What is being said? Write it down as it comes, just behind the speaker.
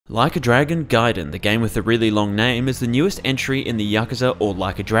Like a Dragon Gaiden, the game with the really long name, is the newest entry in the Yakuza or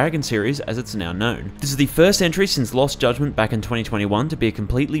Like a Dragon series as it's now known. This is the first entry since Lost Judgment back in 2021 to be a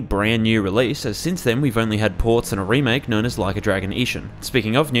completely brand new release, as since then we've only had ports and a remake known as Like a Dragon Ishin.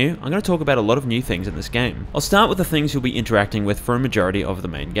 Speaking of new, I'm going to talk about a lot of new things in this game. I'll start with the things you'll be interacting with for a majority of the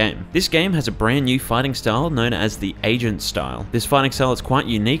main game. This game has a brand new fighting style known as the Agent style. This fighting style is quite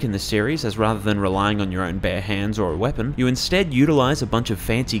unique in this series, as rather than relying on your own bare hands or a weapon, you instead utilize a bunch of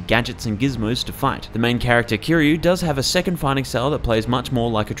fancy gadgets and gizmos to fight. The main character Kiryu does have a second fighting style that plays much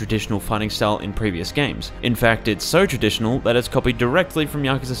more like a traditional fighting style in previous games. In fact, it's so traditional that it's copied directly from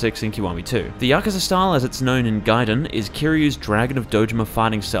Yakuza 6 and Kiwami 2. The Yakuza style as it's known in Gaiden is Kiryu's Dragon of Dojima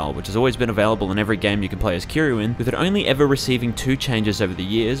fighting style, which has always been available in every game you can play as Kiryu in, with it only ever receiving two changes over the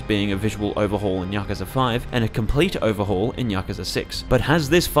years, being a visual overhaul in Yakuza 5 and a complete overhaul in Yakuza 6. But has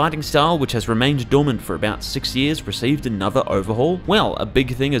this fighting style, which has remained dormant for about 6 years, received another overhaul? Well, a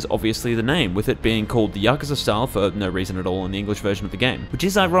big thing is obviously the name, with it being called the Yakuza style for no reason at all in the English version of the game, which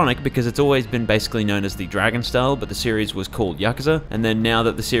is ironic because it's always been basically known as the Dragon style, but the series was called Yakuza, and then now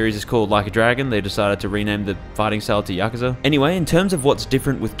that the series is called Like a Dragon, they decided to rename the fighting style to Yakuza. Anyway, in terms of what's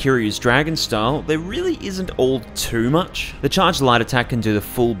different with Kiryu's Dragon style, there really isn't all too much. The charged light attack can do the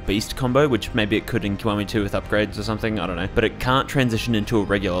full beast combo, which maybe it could in Kiwami 2 with upgrades or something, I don't know, but it can't transition into a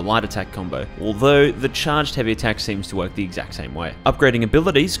regular light attack combo, although the charged heavy attack seems to work the exact same way. Upgrading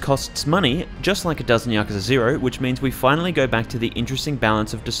abilities costs money, just like it does in Yakuza 0, which means we finally go back to the interesting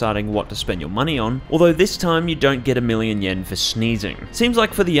balance of deciding what to spend your money on, although this time you don't get $1,000,000 for sneezing. Seems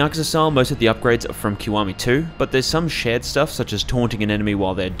like for the Yakuza style, most of the upgrades are from Kiwami 2, but there's some shared stuff such as taunting an enemy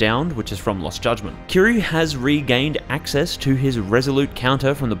while they're downed, which is from Lost Judgment. Kiryu has regained access to his resolute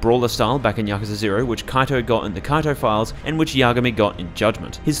counter from the brawler style back in Yakuza 0, which Kaito got in the Kaito files, and which Yagami got in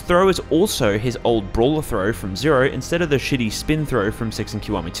Judgment. His throw is also his old brawler throw from 0 instead of the shitty spin throw from 6 and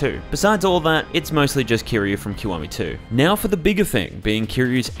Kiwami 2. Besides all that, it's mostly just Kiryu from Kiwami 2. Now for the bigger thing, being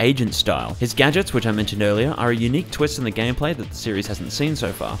Kiryu's Agent style. His gadgets, which I mentioned earlier, are a unique twist in the gameplay that the series hasn't seen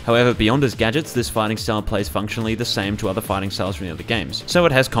so far. However, beyond his gadgets, this fighting style plays functionally the same to other fighting styles from the other games. So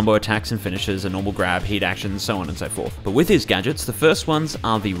it has combo attacks and finishes, a normal grab, heat actions, so on and so forth. But with his gadgets, the first ones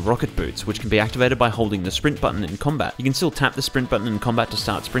are the rocket boots, which can be activated by holding the sprint button in combat. You can still tap the sprint button in combat to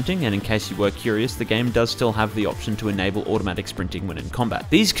start sprinting, and in case you were curious, the game does still have the option to enable automatic sprinting when in combat.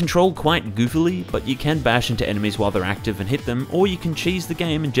 These control quite goofily, but you can bash into enemies while they're active and hit them, or you can cheese the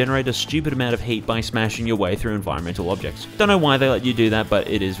game and generate a stupid amount of heat by smashing your way through environmental objects. Don't know why they let you do that, but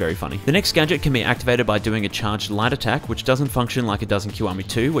it is very funny. The next gadget can be activated by doing a charged light attack, which doesn't function like it does in Kiwami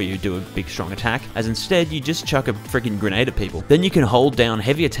 2, where you do a big strong attack, as instead you just chuck a freaking grenade at people. Then you can hold down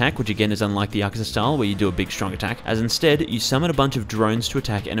heavy attack, which again is unlike the Yakuza style, where you do a big strong attack, as instead you summon a bunch of drones to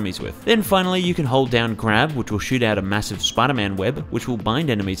attack enemies with. Then finally you can hold down grab, which will shoot out a massive Spider-Man web, which will bind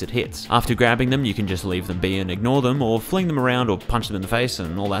enemies it hits. After grabbing them, you can just leave them be and ignore them, or fling them around or punch them in the face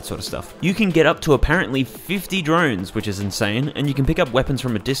and all that sort of stuff. You can get up to apparently 50 drones, which is insane, and you can pick up weapons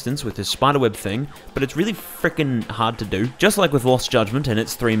from a distance with this spiderweb thing, but it's really freaking hard to do. Just like with Lost Judgment and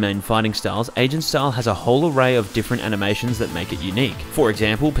its three main fighting styles, Agent style has a whole array of different animations that make it unique. For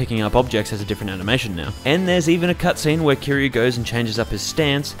example, picking up objects has a different animation now. And there's even a cutscene where Kiryu goes and changes up his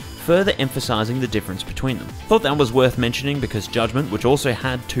stance, further emphasizing the difference between them. Thought that was worth mentioning because Judgment, which also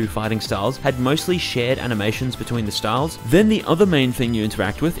had two fighting styles, had mostly shared animations between the styles. Then the other main thing you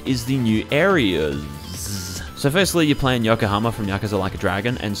interact with is the new areas. So firstly, you're playing Yokohama from Yakuza Like a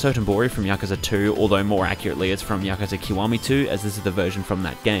Dragon, and Sotenbori from Yakuza 2, although more accurately it's from Yakuza Kiwami 2, as this is the version from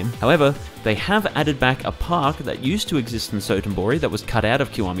that game. However, they have added back a park that used to exist in Sotenbori that was cut out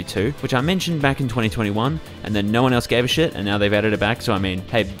of Kiwami 2, which I mentioned back in 2021, and then no one else gave a shit, and now they've added it back, so I mean,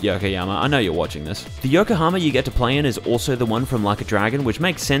 hey Yokohama, I know you're watching this. The Yokohama you get to play in is also the one from Like a Dragon, which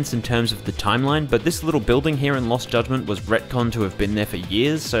makes sense in terms of the timeline, but this little building here in Lost Judgment was retconned to have been there for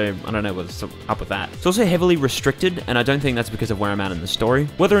years, so I don't know what's up with that. It's also heavily restricted, and I don't think that's because of where I'm at in the story.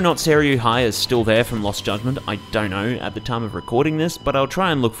 Whether or not Seiryu High is still there from Lost Judgment, I don't know at the time of recording this, but I'll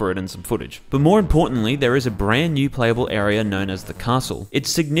try and look for it in some footage. But more importantly, there is a brand new playable area known as the Castle. It's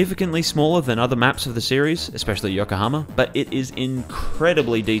significantly smaller than other maps of the series, especially Yokohama, but it is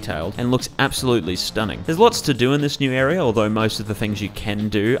incredibly detailed and looks absolutely stunning. There's lots to do in this new area, although most of the things you can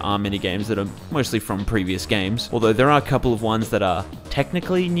do are minigames that are mostly from previous games, although there are a couple of ones that are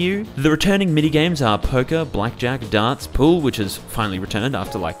technically new. The returning minigames are poker, blackjack, darts, pool, which has finally returned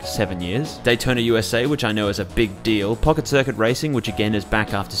after like 7 years, Daytona USA, which I know is a big deal, Pocket Circuit Racing, which again is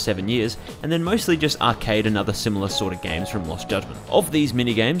back after 7 years, and then mostly just arcade and other similar sort of games from Lost Judgment. Of these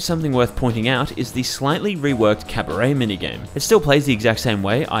minigames, something worth pointing out is the slightly reworked Cabaret minigame. It still plays the exact same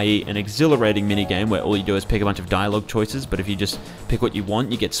way, i.e. an exhilarating minigame where all you do is pick a bunch of dialogue choices, but if you just pick what you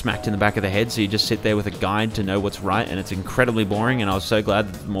want, you get smacked in the back of the head, so you just sit there with a guide to know what's right, and it's incredibly boring, and I was so glad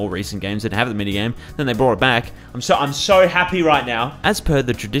that the more recent games didn't have the minigame, then they brought it back. I'm so happy right now. As per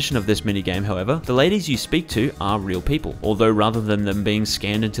the tradition of this minigame, however, the ladies you speak to are real people, although rather than them being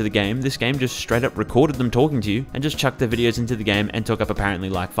scanned into the game, this game just straight up recorded them talking to you, and just chucked their videos into the game and took up apparently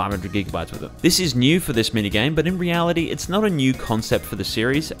like 500 gigabytes with it. This is new for this minigame, but in reality, it's not a new concept for the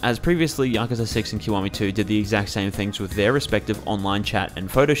series, as previously Yakuza 6 and Kiwami 2 did the exact same things with their respective online chat and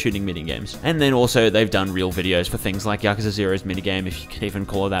photo shooting minigames. And then also they've done real videos for things like Yakuza 0's minigame, if you can even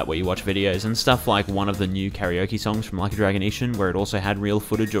call it that, where you watch videos, and stuff like one of the new karaoke songs from like Dragon Ishin, where it also had real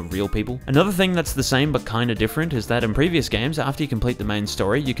footage of real people. Another thing that's the same but kinda different is that in previous games, after you complete the main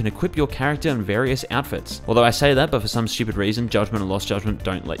story, you can equip your character in various outfits. Although I say that, but for some stupid reason, Judgment and Lost Judgment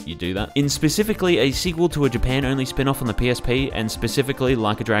don't let you do that. In specifically a sequel to a Japan-only spin-off on the PSP, and specifically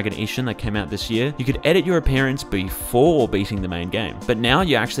like a Dragon Ishin that came out this year, you could edit your appearance before beating the main game. But now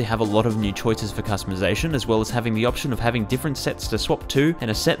you actually have a lot of new choices for customization, as well as having the option of having different sets to swap to,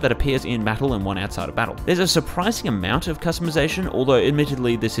 and a set that appears in battle and one outside of battle. There's a surprising amount of customization, although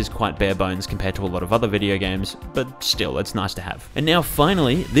admittedly this is quite bare bones compared to a lot of other video games, but still, it's nice to have. And now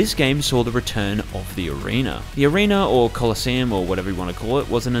finally, this game saw the return of the arena. The arena, or Coliseum, or whatever you want to call it,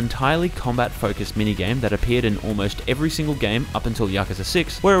 was an entirely combat-focused minigame that appeared in almost every single game up until Yakuza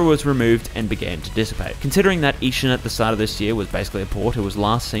 6, where it was removed and began to dissipate. Considering that Ishin at the start of this year was basically a port, it was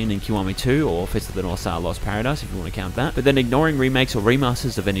last seen in Kiwami 2, or Fist of the North Star Lost Paradise if you want to count that, but then ignoring remakes or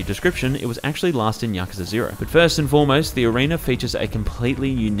remasters of any description, it was actually last in Yakuza 0. But first and foremost, the arena features a completely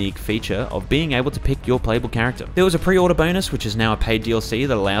unique feature of being able to pick your playable character. There was a pre-order bonus, which is now a paid DLC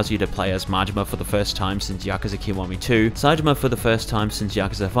that allows you to play as Majima for the first time since Yakuza Kiwami 2, Saejima for the first time since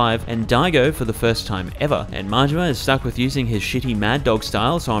Yakuza 5, and Daigo for the first time ever. And Majima is stuck with using his shitty Mad Dog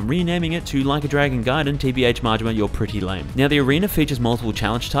style, so I'm renaming it to Like a Dragon Gaiden, TBH Majima, you're pretty lame. Now the arena features multiple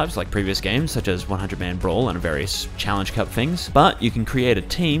challenge types like previous games, such as 100-man brawl and various challenge cup things, but you can create a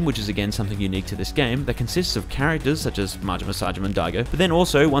team, which is again something unique to this game, that consists of characters such as Majima, Saejima, and Daigo, but then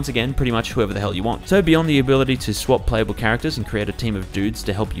also, once again, pretty much whoever the hell you want. So beyond the ability to swap playable characters and create a team of dudes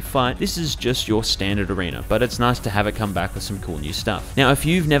to help you fight, this is just your standard arena, but it's nice to have it come back with some cool new stuff. Now if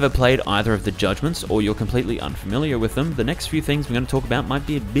you've never played either of the Judgments, or you're completely unfamiliar with them, the next few things we're going to talk about might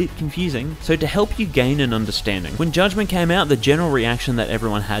be a bit confusing, so to help you gain an understanding. When Judgment came out, the general reaction that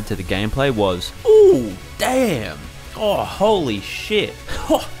everyone had to the gameplay was, "Ooh, damn! Oh, holy shit!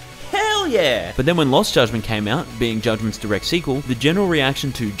 Oh, hell yeah!" But then when Lost Judgment came out, being Judgment's direct sequel, the general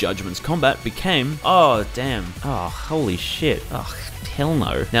reaction to Judgment's combat became, "Oh, damn. Oh, holy shit. Oh, hell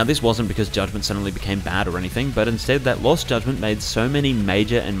no." Now this wasn't because Judgment suddenly became bad or anything, but instead that Lost Judgment made so many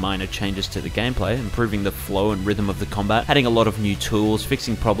major and minor changes to the gameplay, improving the flow and rhythm of the combat, adding a lot of new tools,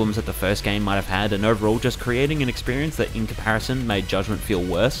 fixing problems that the first game might have had, and overall just creating an experience that in comparison made Judgment feel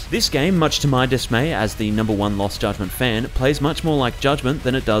worse. This game, much to my dismay as the #1 Lost Judgment fan, plays much more like Judgment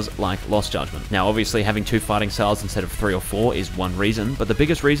than it does like Lost Judgment. Now obviously having 2 fighting styles instead of 3 or 4 is one reason, but the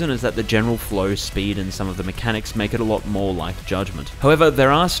biggest reason is that the general flow, speed, and some of the mechanics make it a lot more like Judgment. However,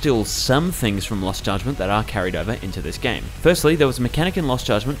 there are still some things from Lost Judgment that are carried over into this game. Firstly, there was a mechanic in Lost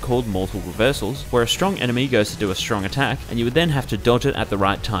Judgment called Mortal Reversals, where a strong enemy goes to do a strong attack, and you would then have to dodge it at the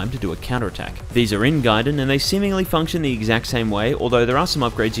right time to do a counterattack. These are in Gaiden, and they seemingly function the exact same way, although there are some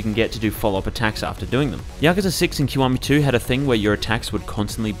upgrades you can get to do follow-up attacks after doing them. Yakuza 6 and Kiwami 2 had a thing where your attacks would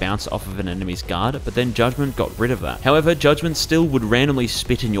constantly bounce off of an enemy's guard, but then Judgment got rid of that. However, Judgment still would randomly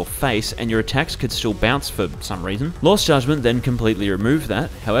spit in your face, and your attacks could still bounce for some reason. Lost Judgment then completely removed that.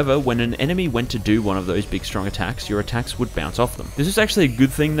 However, when an enemy went to do one of those big strong attacks, your attacks would bounce off them. This is actually a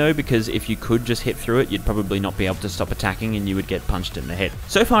good thing though, because if you could just hit through it, you'd probably not be able to stop attacking and you would get punched in the head.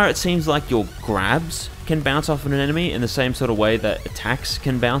 So far it seems like your grabs can bounce off an enemy in the same sort of way that attacks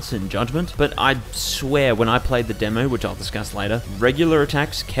can bounce in Judgment, but I swear when I played the demo, which I'll discuss later, regular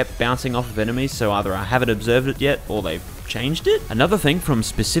attacks kept bouncing off of enemies, so either I haven't observed it yet, or they've changed it? Another thing from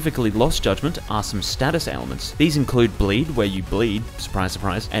specifically Lost Judgment are some status ailments. These include bleed, where you bleed, surprise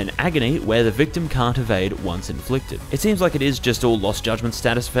surprise, and agony, where the victim can't evade once inflicted. It seems like it is just all Lost Judgment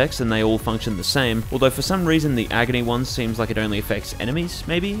status effects and they all function the same, although for some reason the agony one seems like it only affects enemies,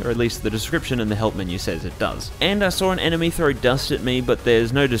 maybe? Or at least the description in the help menu says it does. And I saw an enemy throw dust at me, but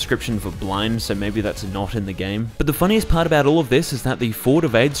there's no description for blind, so maybe that's not in the game. But the funniest part about all of this is that the forward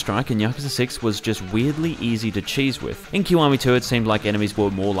evade strike in Yakuza 6 was just weirdly easy to cheese with. In Kiwami 2 it seemed like enemies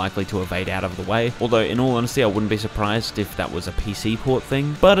were more likely to evade out of the way, although in all honesty I wouldn't be surprised if that was a PC port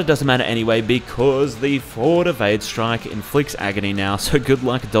thing. But it doesn't matter anyway because the forward evade strike inflicts agony now, so good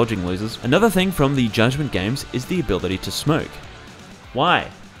luck dodging, losers. Another thing from the Judgment games is the ability to smoke. Why?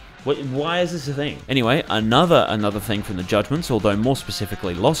 Why is this a thing? Anyway, another thing from the Judgments, although more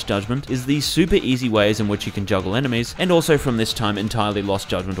specifically Lost Judgment, is the super easy ways in which you can juggle enemies, and also from this time entirely Lost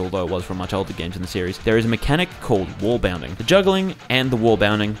Judgment, although it was from much older games in the series, there is a mechanic called wall bounding. The juggling and the wall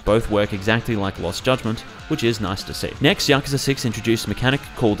bounding both work exactly like Lost Judgment, which is nice to see. Next, Yakuza 6 introduced a mechanic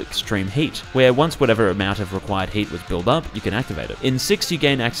called Extreme Heat, where once whatever amount of required heat was built up, you can activate it. In 6 you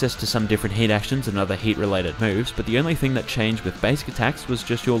gain access to some different heat actions and other heat related moves, but the only thing that changed with basic attacks was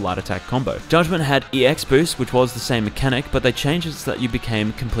just your light attack combo. Judgment had EX boost, which was the same mechanic, but they changed it so that you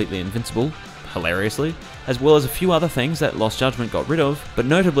became completely invincible, hilariously, as well as a few other things that Lost Judgment got rid of, but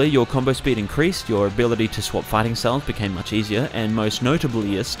notably your combo speed increased, your ability to swap fighting styles became much easier, and most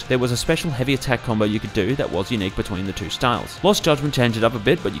notabliest, there was a special heavy attack combo you could do that was unique between the two styles. Lost Judgment changed it up a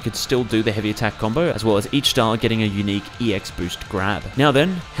bit, but you could still do the heavy attack combo, as well as each style getting a unique EX boost grab. Now then,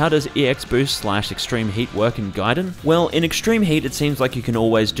 how does EX boost / extreme heat work in Gaiden? Well, in extreme heat it seems like you can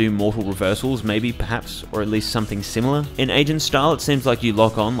always do mortal reversals, maybe, perhaps, or at least something similar. In Agent style it seems like you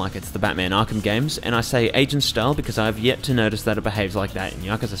lock on like it's the Batman Arkham games, and I say Agent style because I have yet to notice that it behaves like that in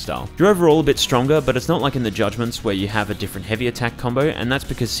Yakuza style. You're overall a bit stronger, but it's not like in the Judgments where you have a different heavy attack combo, and that's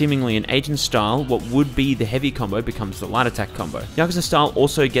because seemingly in Agent style, what would be the heavy combo becomes the light attack combo. Yakuza style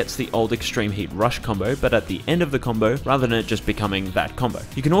also gets the old extreme heat rush combo, but at the end of the combo, rather than it just becoming that combo.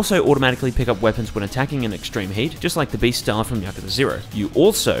 You can also automatically pick up weapons when attacking in extreme heat, just like the Beast style from Yakuza 0. You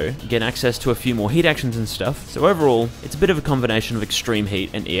also get access to a few more heat actions and stuff, so overall, it's a bit of a combination of extreme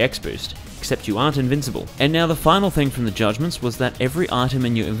heat and EX boost. Except you aren't invincible. And now the final thing from the Judgments was that every item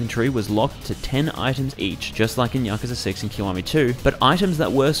in your inventory was locked to 10 items each, just like in Yakuza 6 and Kiwami 2, but items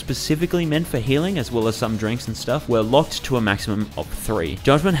that were specifically meant for healing, as well as some drinks and stuff, were locked to a maximum of 3.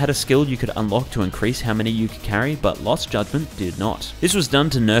 Judgment had a skill you could unlock to increase how many you could carry, but Lost Judgment did not. This was done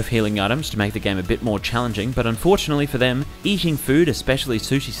to nerf healing items to make the game a bit more challenging, but unfortunately for them, eating food, especially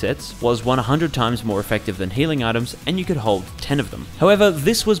sushi sets, was 100 times more effective than healing items, and you could hold 10 of them. However,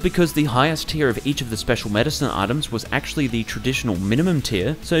 this was because the highest tier of each of the special medicine items was actually the traditional minimum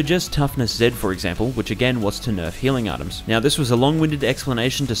tier, so just Toughness Z for example, which again was to nerf healing items. Now this was a long-winded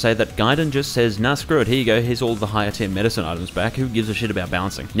explanation to say that Gaiden just says, nah screw it, here you go, here's all the higher tier medicine items back, who gives a shit about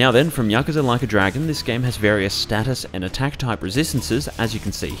balancing. Now then, from Yakuza Like a Dragon, this game has various status and attack type resistances, as you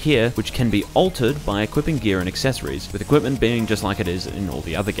can see here, which can be altered by equipping gear and accessories, with equipment being just like it is in all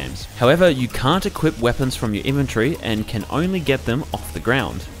the other games. However, you can't equip weapons from your inventory and can only get them off the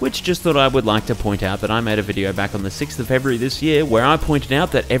ground, which just thought I would like to point out that I made a video back on the 6th of February this year where I pointed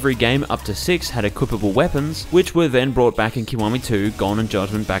out that every game up to 6 had equipable weapons, which were then brought back in Kiwami 2, gone in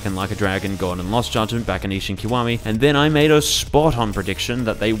Judgment back in Like a Dragon, gone in Lost Judgment back in Ishin Kiwami, and then I made a spot-on prediction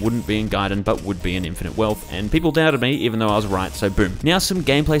that they wouldn't be in Gaiden but would be in Infinite Wealth, and people doubted me even though I was right, so boom. Now some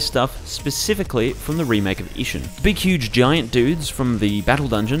gameplay stuff specifically from the remake of Ishin. The big huge giant dudes from the battle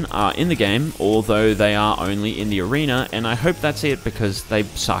dungeon are in the game, although they are only in the arena, and I hope that's it because they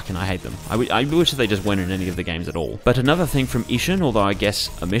suck and I hate them. I wish they just weren't in any of the games at all. But another thing from Ishin, although I guess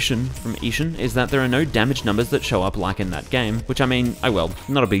omission from Ishin, is that there are no damage numbers that show up like in that game, which I mean, oh well,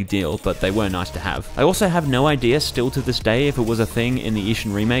 not a big deal, but they were nice to have. I also have no idea still to this day if it was a thing in the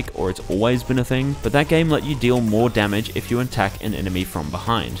Ishin remake or it's always been a thing, but that game let you deal more damage if you attack an enemy from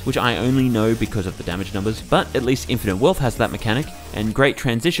behind, which I only know because of the damage numbers, but at least Infinite Wealth has that mechanic, and great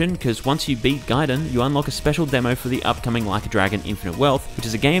transition because once you beat Gaiden, you unlock a special demo for the upcoming Like a Dragon Infinite Wealth, which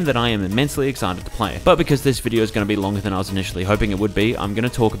is a game that I am immensely excited to play. But because this video is going to be longer than I was initially hoping it would be, I'm going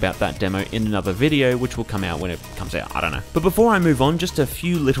to talk about that demo in another video, which will come out when it comes out, I don't know. But before I move on, just a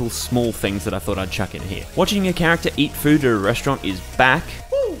few little small things that I thought I'd chuck in here. Watching a character eat food at a restaurant is back.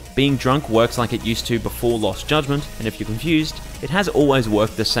 being drunk works like it used to before Lost Judgment, and if you're confused, it has always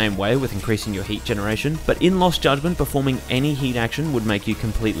worked the same way with increasing your heat generation, but in Lost Judgment, performing any heat action would make you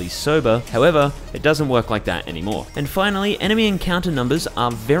completely sober. However, it doesn't work like that anymore. And finally, enemy encounter numbers are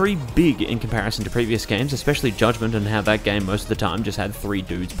very big in comparison to previous games, especially Judgment, and how that game most of the time just had 3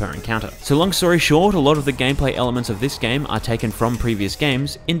 dudes per encounter. So long story short, a lot of the gameplay elements of this game are taken from previous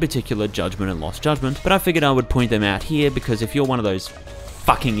games, in particular Judgment and Lost Judgment, but I figured I would point them out here because if you're one of those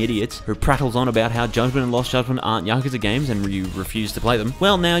fucking idiots who prattles on about how Judgment and Lost Judgment aren't Yakuza games and you refuse to play them,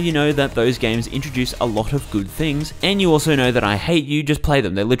 well, now you know that those games introduce a lot of good things, and you also know that I hate you, just play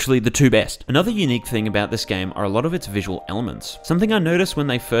them, they're literally the 2 best. Another unique thing about this game are a lot of its visual elements. Something I noticed when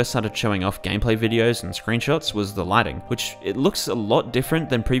they first started showing off gameplay videos and screenshots was the lighting, which it looks a lot different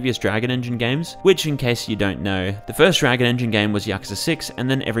than previous Dragon Engine games, which in case you don't know, the first Dragon Engine game was Yakuza 6, and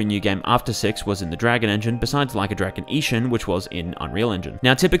then every new game after 6 was in the Dragon Engine, besides like a Dragon Ishin, which was in Unreal Engine.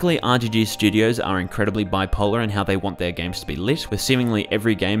 Now typically RGG studios are incredibly bipolar in how they want their games to be lit, with seemingly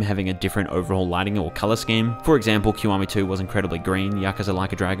every game having a different overall lighting or color scheme. For example, Kiwami 2 was incredibly green, Yakuza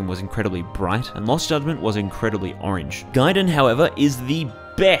Like a Dragon was incredibly bright, and Lost Judgment was incredibly orange. Gaiden, however, is the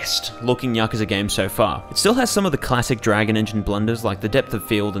best looking Yakuza game so far. It still has some of the classic Dragon Engine blunders like the depth of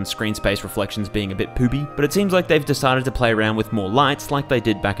field and screen space reflections being a bit poopy, but it seems like they've decided to play around with more lights like they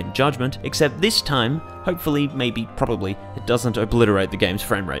did back in Judgment, except this time, hopefully, maybe, probably, it doesn't obliterate the game's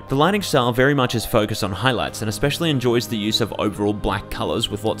frame rate. The lighting style very much is focused on highlights and especially enjoys the use of overall black colors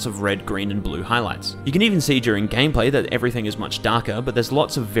with lots of red, green and blue highlights. You can even see during gameplay that everything is much darker, but there's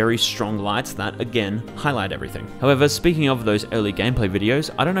lots of very strong lights that, again, highlight everything. However, speaking of those early gameplay videos,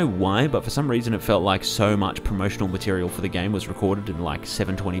 I don't know why, but for some reason it felt like so much promotional material for the game was recorded in like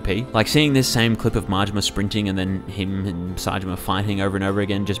 720p. Like seeing this same clip of Majima sprinting and then him and Sajima fighting over and over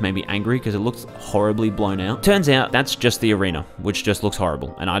again just made me angry because it looks horribly blown out. Turns out that's just the arena, which just looks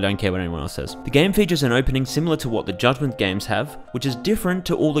horrible, and I don't care what anyone else says. The game features an opening similar to what the Judgment games have, which is different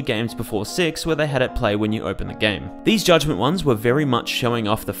to all the games before 6 where they had it play when you open the game. These Judgment ones were very much showing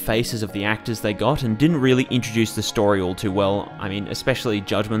off the faces of the actors they got and didn't really introduce the story all too well. I mean, especially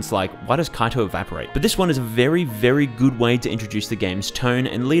Judgment's like, why does Kaito evaporate? But this one is a very, very good way to introduce the game's tone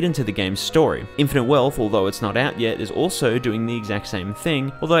and lead into the game's story. Infinite Wealth, although it's not out yet, is also doing the exact same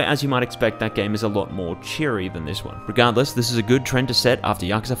thing, although as you might expect, that game is a lot more cheery than this one. Regardless, this is a good trend to set after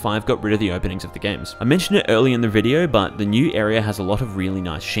Yakuza 5 got rid of the openings of the games. I mentioned it early in the video, but the new area has a lot of really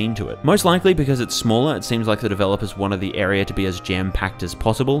nice sheen to it. Most likely because it's smaller, it seems like the developers wanted the area to be as jam-packed as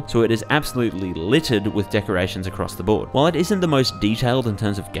possible, so it is absolutely littered with decorations across the board. While it isn't the most detailed in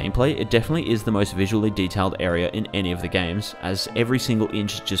terms of gameplay, it definitely is the most visually detailed area in any of the games, as every single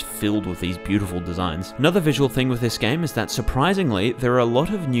inch is just filled with these beautiful designs. Another visual thing with this game is that surprisingly, there are a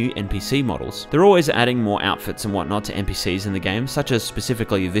lot of new NPC models. They're always adding more outfits and whatnot to NPCs in the game, such as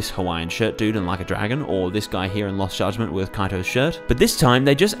specifically this Hawaiian shirt dude in Like a Dragon, or this guy here in Lost Judgment with Kaito's shirt. But this time,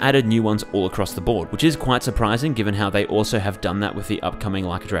 they just added new ones all across the board, which is quite surprising given how they also have done that with the upcoming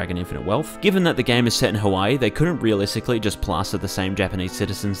Like a Dragon Infinite Wealth. Given that the game is set in Hawaii, they couldn't realistically just plaster the same Japanese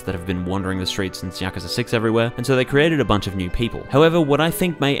citizens that have been wandering the streets since Yakuza 6 everywhere, and so they created a bunch of new people. However, what I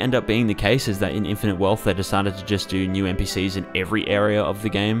think may end up being the case is that in Infinite Wealth they decided to just do new NPCs in every area of the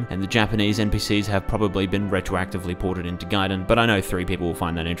game, and the Japanese NPCs have probably been retroactively ported into Gaiden, but I know 3 people will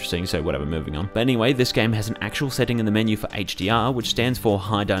find that interesting, so whatever, moving on. But anyway, this game has an actual setting in the menu for HDR, which stands for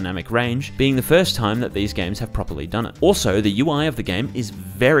High Dynamic Range, being the first time that these games have properly done it. Also, the UI of the game is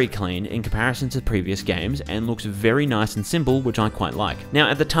very clean in comparison to previous games, and looks very nice and simple, which I quite like. Now,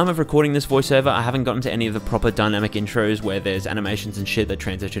 at the time of recording this voiceover, I haven't gotten to any of the proper dynamic intros where there's animations and shit that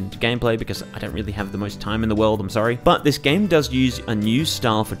transition to gameplay because I don't really have the most time in the world, I'm sorry. But this game does use a new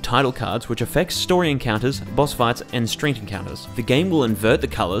style for title cards which affects story encounters, boss fights, and street encounters. The game will invert the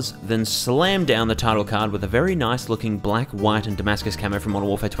colors, then slam down the title card with a very nice looking black, white, and Damascus camo from Modern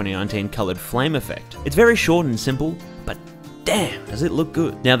Warfare 2019 colored flame effect. It's very short and simple, but damn, does it look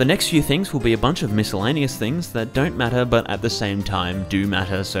good. Now, the next few things will be a bunch of miscellaneous things that don't matter, but at the same time do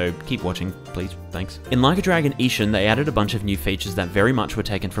matter, so keep watching, please, thanks. In Like a Dragon Ishin, they added a bunch of new features that very much were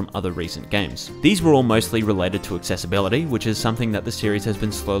taken from other recent games. These were all mostly related to accessibility, which is something that the series has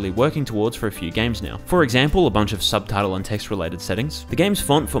been slowly working towards for a few games now. For example, a bunch of subtitle and text related settings. The game's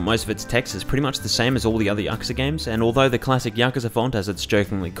font for most of its text is pretty much the same as all the other Yakuza games, and although the classic Yakuza font, as it's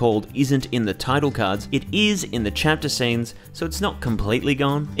jokingly called, isn't in the title cards, it is in the chapter scenes, so it's not completely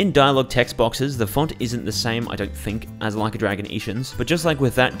gone. In dialogue text boxes, the font isn't the same, I don't think, as Like a Dragon Ishin's, but just like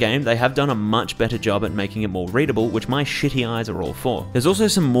with that game, they have done a much better job at making it more readable, which my shitty eyes are all for. There's also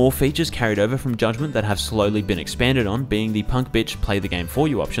some more features carried over from Judgment that have slowly been expanded on, being the punk bitch play the game for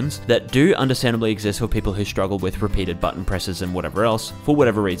you options, that do understandably exist for people who struggle with repeated button presses and whatever else, for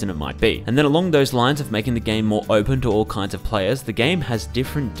whatever reason it might be. And then along those lines of making the game more open to all kinds of players, the game has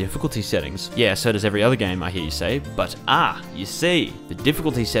different difficulty settings. Yeah, so does every other game, I hear you say, but you see, the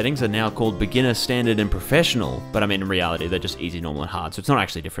difficulty settings are now called beginner, standard, and professional, but I mean in reality they're just easy, normal, and hard, so it's not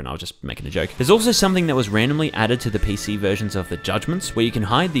actually different, I was just making a joke. There's also something that was randomly added to the PC versions of the Judgments, where you can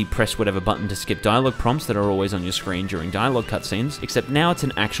hide the press whatever button to skip dialogue prompts that are always on your screen during dialogue cutscenes, except now it's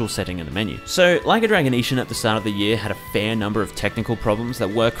an actual setting in the menu. So, Like a Dragon Ishin at the start of the year had a fair number of technical problems that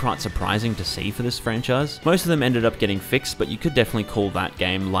were quite surprising to see for this franchise. Most of them ended up getting fixed, but you could definitely call that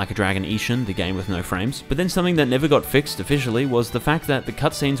game Like a Dragon Ishin, the game with no frames. But then something that never got fixed officially was the fact that the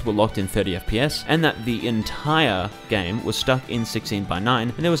cutscenes were locked in 30 FPS, and that the entire game was stuck in 16:9,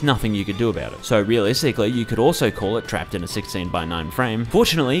 and there was nothing you could do about it. So realistically, you could also call it trapped in a 16:9 frame.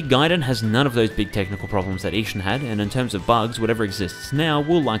 Fortunately, Gaiden has none of those big technical problems that Ishin had, and in terms of bugs, whatever exists now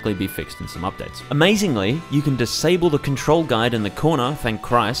will likely be fixed in some updates. Amazingly, you can disable the control guide in the corner, thank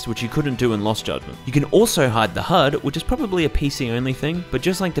Christ, which you couldn't do in Lost Judgment. You can also hide the HUD, which is probably a PC only thing, but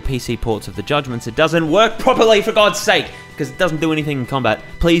just like the PC ports of the Judgments, it doesn't work properly, for God's sake, because it doesn't do anything in combat.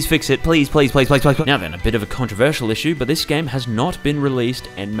 Please fix it, please, please, please, please, please. Now then, a bit of a controversial issue, but this game has not been released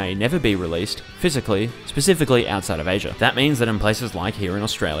and may never be released physically, specifically outside of Asia. That means that in places like here in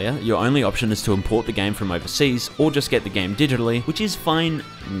Australia, your only option is to import the game from overseas or just get the game digitally, which is fine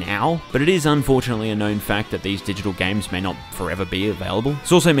now, but it is unfortunately a known fact that these digital games may not forever be available.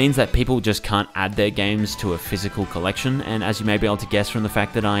 This also means that people just can't add their games to a physical collection, and as you may be able to guess from the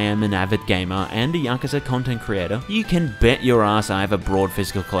fact that I am an avid gamer and a Yakuza content creator, you can bet your ass I have a broad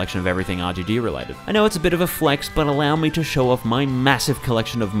physical collection of everything RGG related. I know it's a bit of a flex, but allow me to show off my massive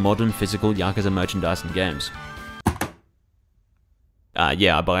collection of modern physical Yakuza merchandise and games.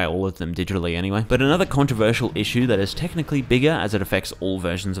 Yeah, I buy all of them digitally anyway. But another controversial issue that is technically bigger as it affects all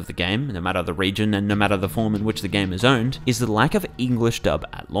versions of the game, no matter the region and no matter the form in which the game is owned, is the lack of English dub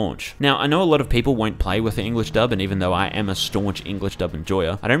at launch. Now, I know a lot of people won't play with the English dub, and even though I am a staunch English dub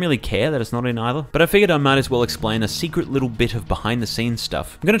enjoyer, I don't really care that it's not in either. But I figured I might as well explain a secret little bit of behind the scenes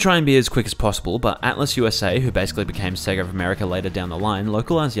stuff. I'm gonna try and be as quick as possible, but Atlas USA, who basically became Sega of America later down the line,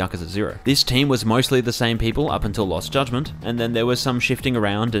 localized Yakuza 0. This team was mostly the same people up until Lost Judgment, and then there was some shifting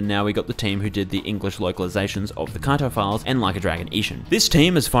around, and now we got the team who did the English localizations of the Kaito files and Like a Dragon Ishin. This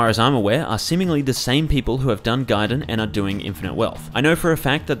team, as far as I'm aware, are seemingly the same people who have done Gaiden and are doing Infinite Wealth. I know for a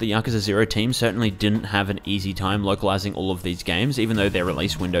fact that the Yakuza 0 team certainly didn't have an easy time localizing all of these games, even though their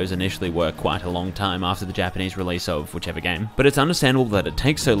release windows initially were quite a long time after the Japanese release of whichever game. But it's understandable that it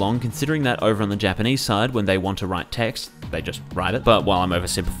takes so long, considering that over on the Japanese side, when they want to write text, they just write it. But while I'm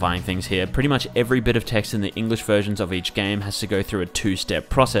oversimplifying things here, pretty much every bit of text in the English versions of each game has to go through a two-step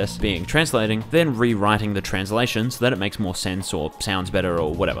process, being translating, then rewriting the translation so that it makes more sense or sounds better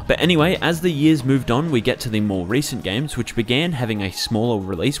or whatever. But anyway, as the years moved on, we get to the more recent games, which began having a smaller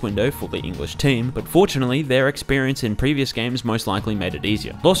release window for the English team, but fortunately their experience in previous games most likely made it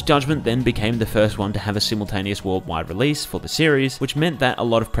easier. Lost Judgment then became the first one to have a simultaneous worldwide release for the series, which meant that a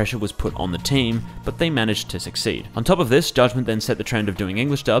lot of pressure was put on the team, but they managed to succeed. On top of this, Judgment then set the trend of doing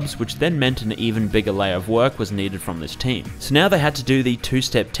English dubs, which then meant an even bigger layer of work was needed from this team. So now they had to do the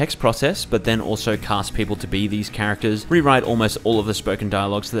two-step text process, but then also cast people to be these characters, rewrite almost all of the spoken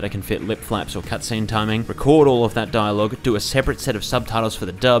dialogue so that it can fit lip flaps or cutscene timing, record all of that dialogue, do a separate set of subtitles for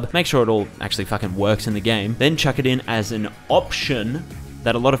the dub, make sure it all actually fucking works in the game, then chuck it in as an option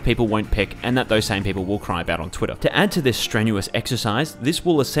that a lot of people won't pick and that those same people will cry about on Twitter. To add to this strenuous exercise, this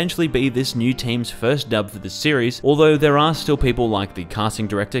will essentially be this new team's first dub for the series, although there are still people like the casting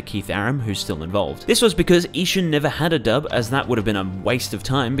director Keith Aram who's still involved. This was because Ishin never had a dub, as that would have been a waste of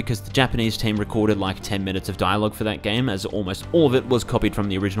time because the Japanese team recorded like 10 minutes of dialogue for that game, as almost all of it was copied from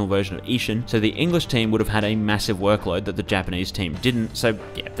the original version of Ishin, so the English team would have had a massive workload that the Japanese team didn't, so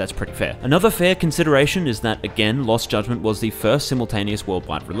yeah, that's pretty fair. Another fair consideration is that, again, Lost Judgment was the first simultaneous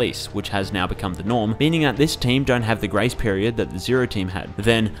worldwide release, which has now become the norm, meaning that this team don't have the grace period that the Zero team had.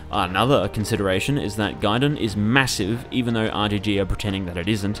 Then, another consideration is that Gaiden is massive, even though RGG are pretending that it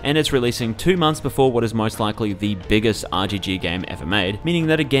isn't, and it's releasing 2 months before what is most likely the biggest RGG game ever made, meaning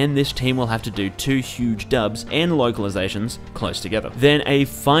that again this team will have to do 2 huge dubs and localizations close together. Then a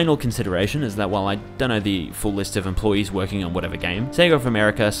final consideration is that while I don't know the full list of employees working on whatever game, Sega of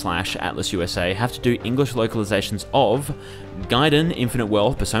America / Atlas USA have to do English localizations of Gaiden, Infinite Infinite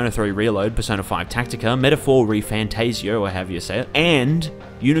Wealth, Persona 3 Reload, Persona 5 Tactica, Metaphor ReFantasio, or however you say it, and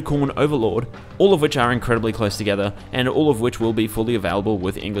Unicorn Overlord, all of which are incredibly close together, and all of which will be fully available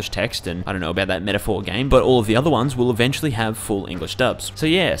with English text, and I don't know about that Metaphor game, but all of the other ones will eventually have full English dubs. So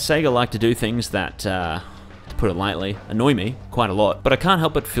yeah, Sega like to do things that, to put it lightly, annoy me quite a lot, but I can't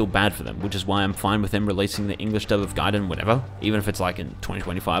help but feel bad for them, which is why I'm fine with them releasing the English dub of Gaiden whenever, even if it's like in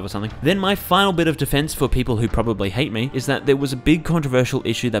 2025 or something. Then my final bit of defense for people who probably hate me is that there was a big controversial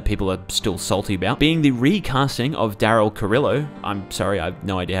issue that people are still salty about, being the recasting of Daryl Carrillo, I'm sorry, I have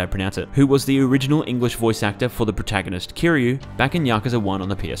no idea how to pronounce it, who was the original English voice actor for the protagonist Kiryu back in Yakuza 1 on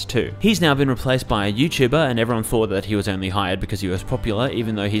the PS2. He's now been replaced by a YouTuber, and everyone thought that he was only hired because he was popular,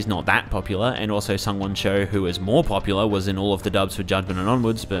 even though he's not that popular, and also Sungwon Cho, who is more popular, was in all of the dubs for Judgment and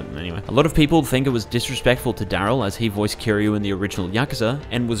onwards, but anyway. A lot of people think it was disrespectful to Daryl as he voiced Kiryu in the original Yakuza,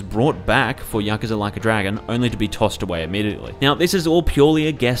 and was brought back for Yakuza Like a Dragon, only to be tossed away immediately. Now, this is all purely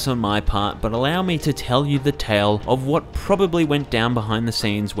a guess on my part, but allow me to tell you the tale of what probably went down behind the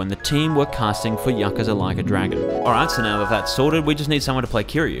scenes when the team were casting for Yakuza Like a Dragon. Alright, so now that that's sorted, we just need someone to play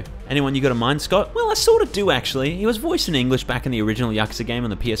Kiryu. Anyone you got in mind, Scott? Well, I sort of do actually. He was voiced in English back in the original Yakuza game on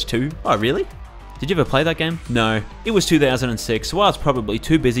the PS2. Oh, really? Did you ever play that game? No. It was 2006, so I was probably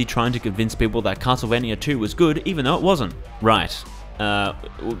too busy trying to convince people that Castlevania 2 was good, even though it wasn't. Right.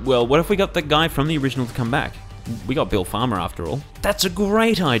 Well, what if we got that guy from the original to come back? We got Bill Farmer after all. That's a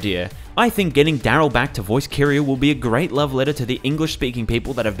great idea. I think getting Daryl back to voice Kiryu will be a great love letter to the English-speaking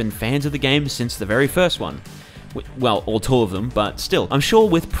people that have been fans of the game since the very first one. Well, all two of them, but still. I'm sure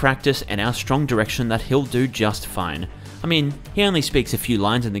with practice and our strong direction that he'll do just fine. I mean, he only speaks a few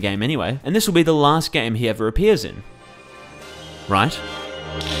lines in the game anyway, and this will be the last game he ever appears in. Right?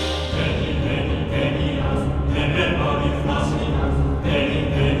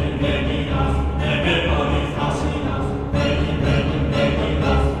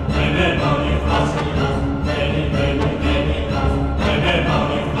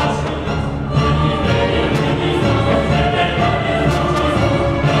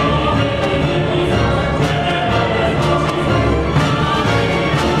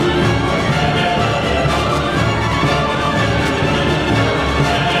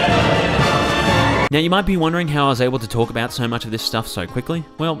 Now you might be wondering how I was able to talk about so much of this stuff so quickly.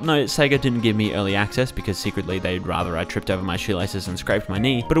 Well, no, Sega didn't give me early access because secretly they'd rather I tripped over my shoelaces and scraped my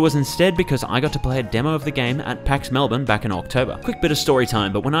knee, but it was instead because I got to play a demo of the game at PAX Melbourne back in October. Quick bit of story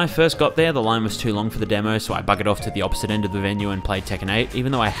time, but when I first got there, the line was too long for the demo, so I buggered off to the opposite end of the venue and played Tekken 8,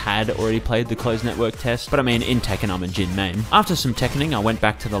 even though I had already played the closed network test, but I mean, in Tekken I'm a Jin main. After some Tekkening, I went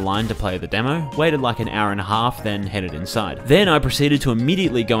back to the line to play the demo, waited like an hour and a half, then headed inside. Then I proceeded to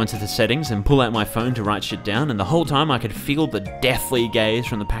immediately go into the settings and pull out my phone to write shit down, and the whole time I could feel the deathly gaze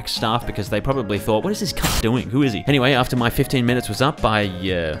from the PAX staff because they probably thought, what is this cunt doing? Who is he? Anyway, after my 15 minutes was up, I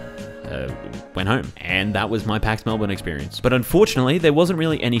went home, and that was my PAX Melbourne experience. But unfortunately, there wasn't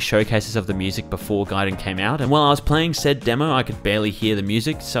really any showcases of the music before Gaiden came out, and while I was playing said demo, I could barely hear the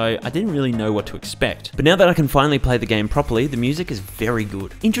music, so I didn't really know what to expect. But now that I can finally play the game properly, the music is very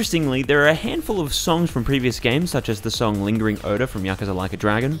good. Interestingly, there are a handful of songs from previous games, such as the song Lingering Odor from Yakuza Like a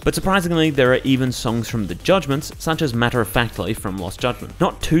Dragon, but surprisingly, there are even songs from the Judgments, such as Matter of Factly from Lost Judgment.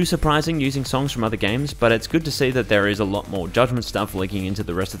 Not too surprising using songs from other games, but it's good to see that there is a lot more Judgment stuff leaking into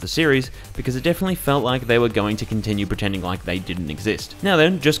the rest of the series, because it definitely felt like they were going to continue pretending like they didn't exist. Now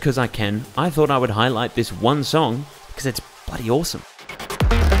then, just because I can, I thought I would highlight this one song, because it's bloody awesome.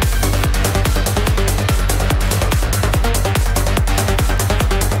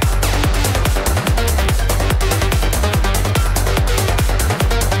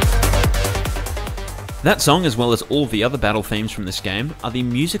 That song, as well as all the other battle themes from this game, are the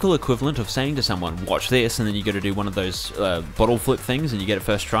musical equivalent of saying to someone, watch this, and then you got to do one of those bottle flip things and you get it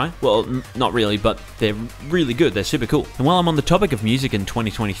first try. Well, not really, but they're really good, they're super cool. And while I'm on the topic of music in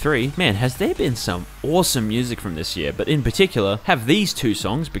 2023, man, has there been some awesome music from this year, but in particular, have these two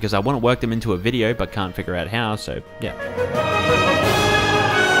songs, because I want to work them into a video, but can't figure out how, so yeah.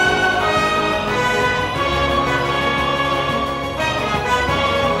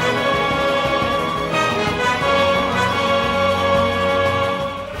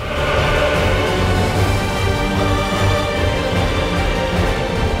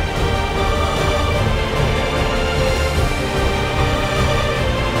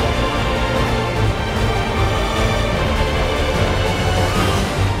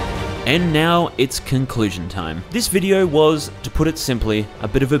 And now it's conclusion time. This video was, to put it simply, a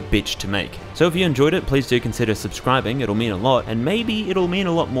bit of a bitch to make. So if you enjoyed it, please do consider subscribing, it'll mean a lot, and maybe it'll mean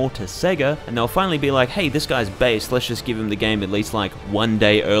a lot more to Sega, and they'll finally be like, hey, this guy's based, let's just give him the game at least like 1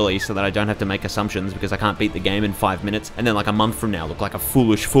 day early so that I don't have to make assumptions because I can't beat the game in 5 minutes, and then like a month from now look like a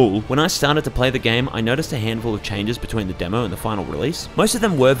foolish fool. When I started to play the game, I noticed a handful of changes between the demo and the final release. Most of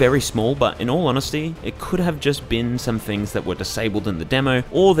them were very small, but in all honesty, it could have just been some things that were disabled in the demo,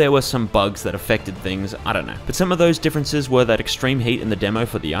 or there were some bugs that affected things, I don't know. But some of those differences were that extreme heat in the demo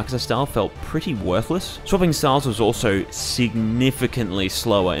for the Yakuza style felt pretty worthless. Swapping styles was also significantly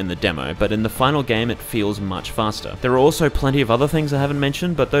slower in the demo, but in the final game it feels much faster. There are also plenty of other things I haven't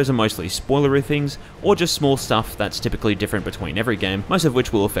mentioned, but those are mostly spoilery things, or just small stuff that's typically different between every game, most of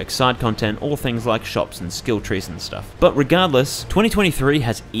which will affect side content, or things like shops and skill trees and stuff. But regardless, 2023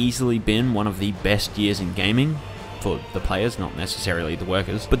 has easily been one of the best years in gaming, for the players, not necessarily the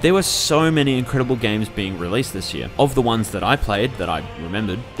workers. But there were so many incredible games being released this year. Of the ones that I played, that I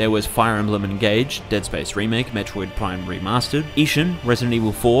remembered, there was Fire Emblem Engage, Dead Space Remake, Metroid Prime Remastered, Ishin, Resident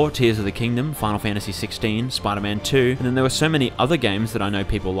Evil 4, Tears of the Kingdom, Final Fantasy 16, Spider-Man 2, and then there were so many other games that I know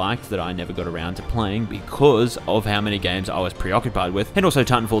people liked that I never got around to playing because of how many games I was preoccupied with. And also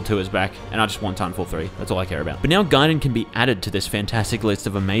Titanfall 2 is back, and I just want Titanfall 3, that's all I care about. But now Gaiden can be added to this fantastic list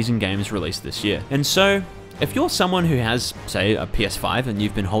of amazing games released this year. And so, if you're someone who has, say, a PS5 and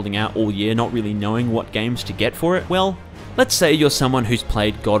you've been holding out all year not really knowing what games to get for it, well, let's say you're someone who's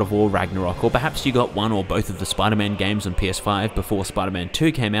played God of War Ragnarok, or perhaps you got one or both of the Spider-Man games on PS5 before Spider-Man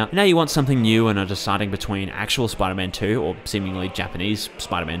 2 came out, and now you want something new and are deciding between actual Spider-Man 2 or seemingly Japanese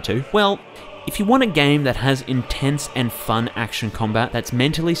Spider-Man 2. Well, if you want a game that has intense and fun action combat that's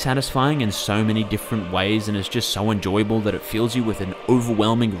mentally satisfying in so many different ways and is just so enjoyable that it fills you with an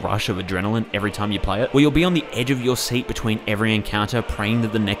overwhelming rush of adrenaline every time you play it, where you'll be on the edge of your seat between every encounter praying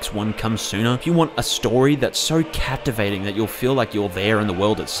that the next one comes sooner, if you want a story that's so captivating that you'll feel like you're there in the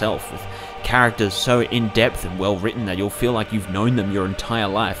world itself, with characters so in-depth and well-written that you'll feel like you've known them your entire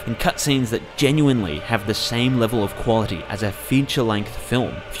life, and cutscenes that genuinely have the same level of quality as a feature-length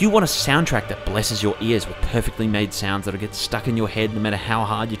film. If you want a soundtrack that blesses your ears with perfectly made sounds that'll get stuck in your head no matter how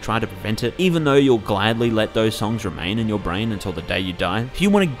hard you try to prevent it, even though you'll gladly let those songs remain in your brain until the day you die. If you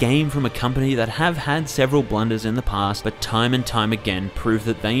want a game from a company that have had several blunders in the past, but time and time again prove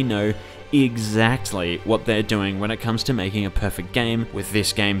that they know exactly what they're doing when it comes to making a perfect game, with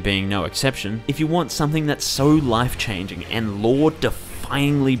this game being no exception. If you want something that's so life-changing and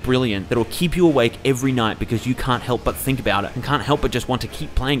lore-defyingly brilliant that'll keep you awake every night because you can't help but think about it and can't help but just want to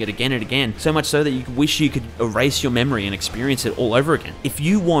keep playing it again and again, so much so that you wish you could erase your memory and experience it all over again. If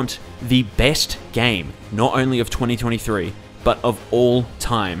you want the best game, not only of 2023, but of all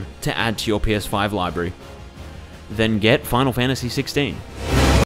time, to add to your PS5 library, then get Final Fantasy 16.